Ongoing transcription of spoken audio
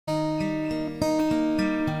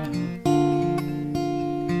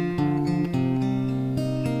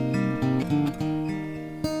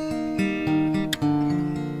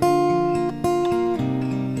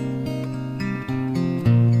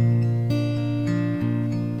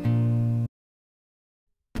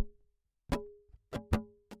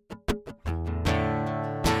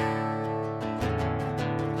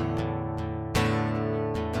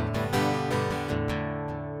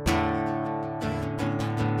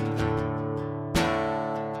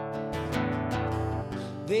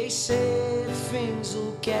They say things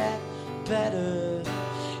will get better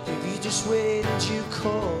if you just wait in due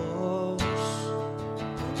course.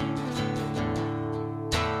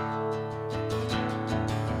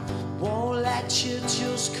 Won't let you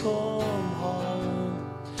just come home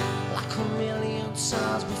like a million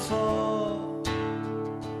times before.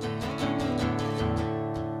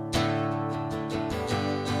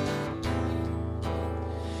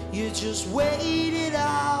 You just wait it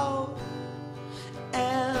out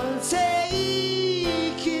and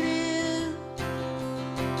take it in.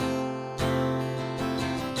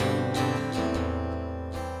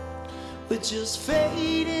 We're just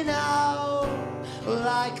fading out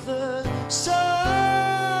like the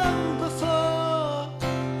sun before.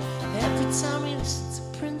 Every time we listen to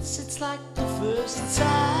Prince, it's like the first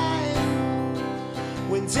time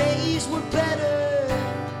when days were better,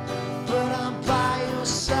 but I'm by your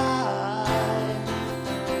side.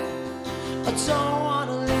 I don't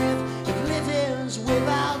wanna live if living's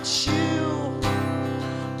without you,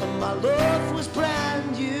 and my love was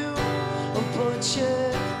brand new, but you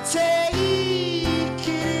take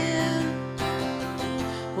it in.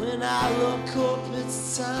 When I look up,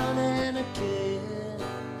 it's time and again,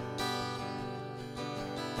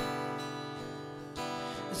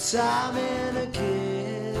 time and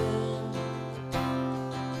again,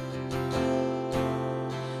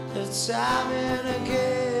 time and again.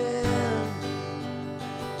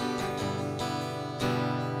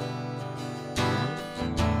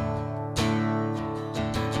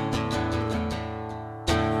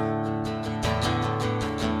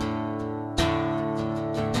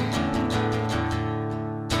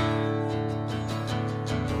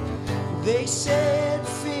 They said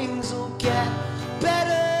things will get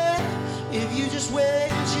better if you just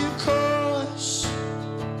wait your course.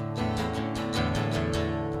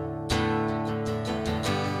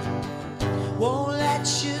 Won't let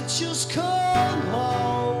you just come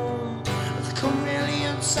home like a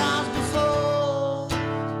million times before.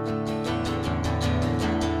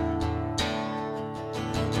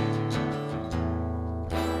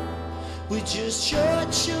 We just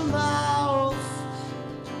shut your mouth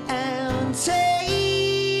and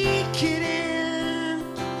take it in.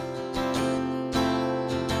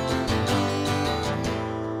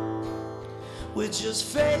 We're just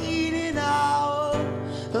fading out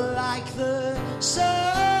like the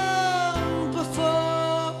sun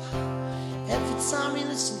before. Every time we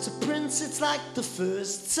listen to Prince, it's like the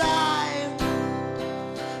first time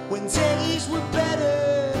when days were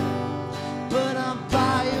better, but I'm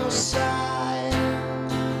by your side.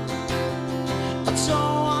 I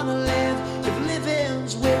don't wanna live if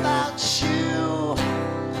living's without you,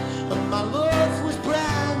 and my love was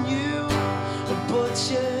brand new, but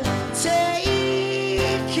you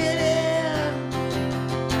take it in.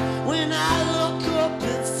 When I look up,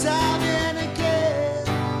 it's time and again,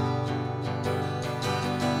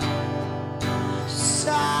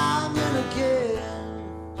 time and again.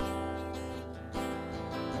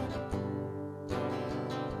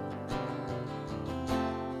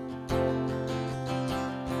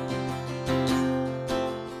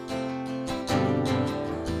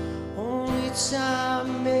 Time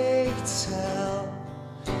make time.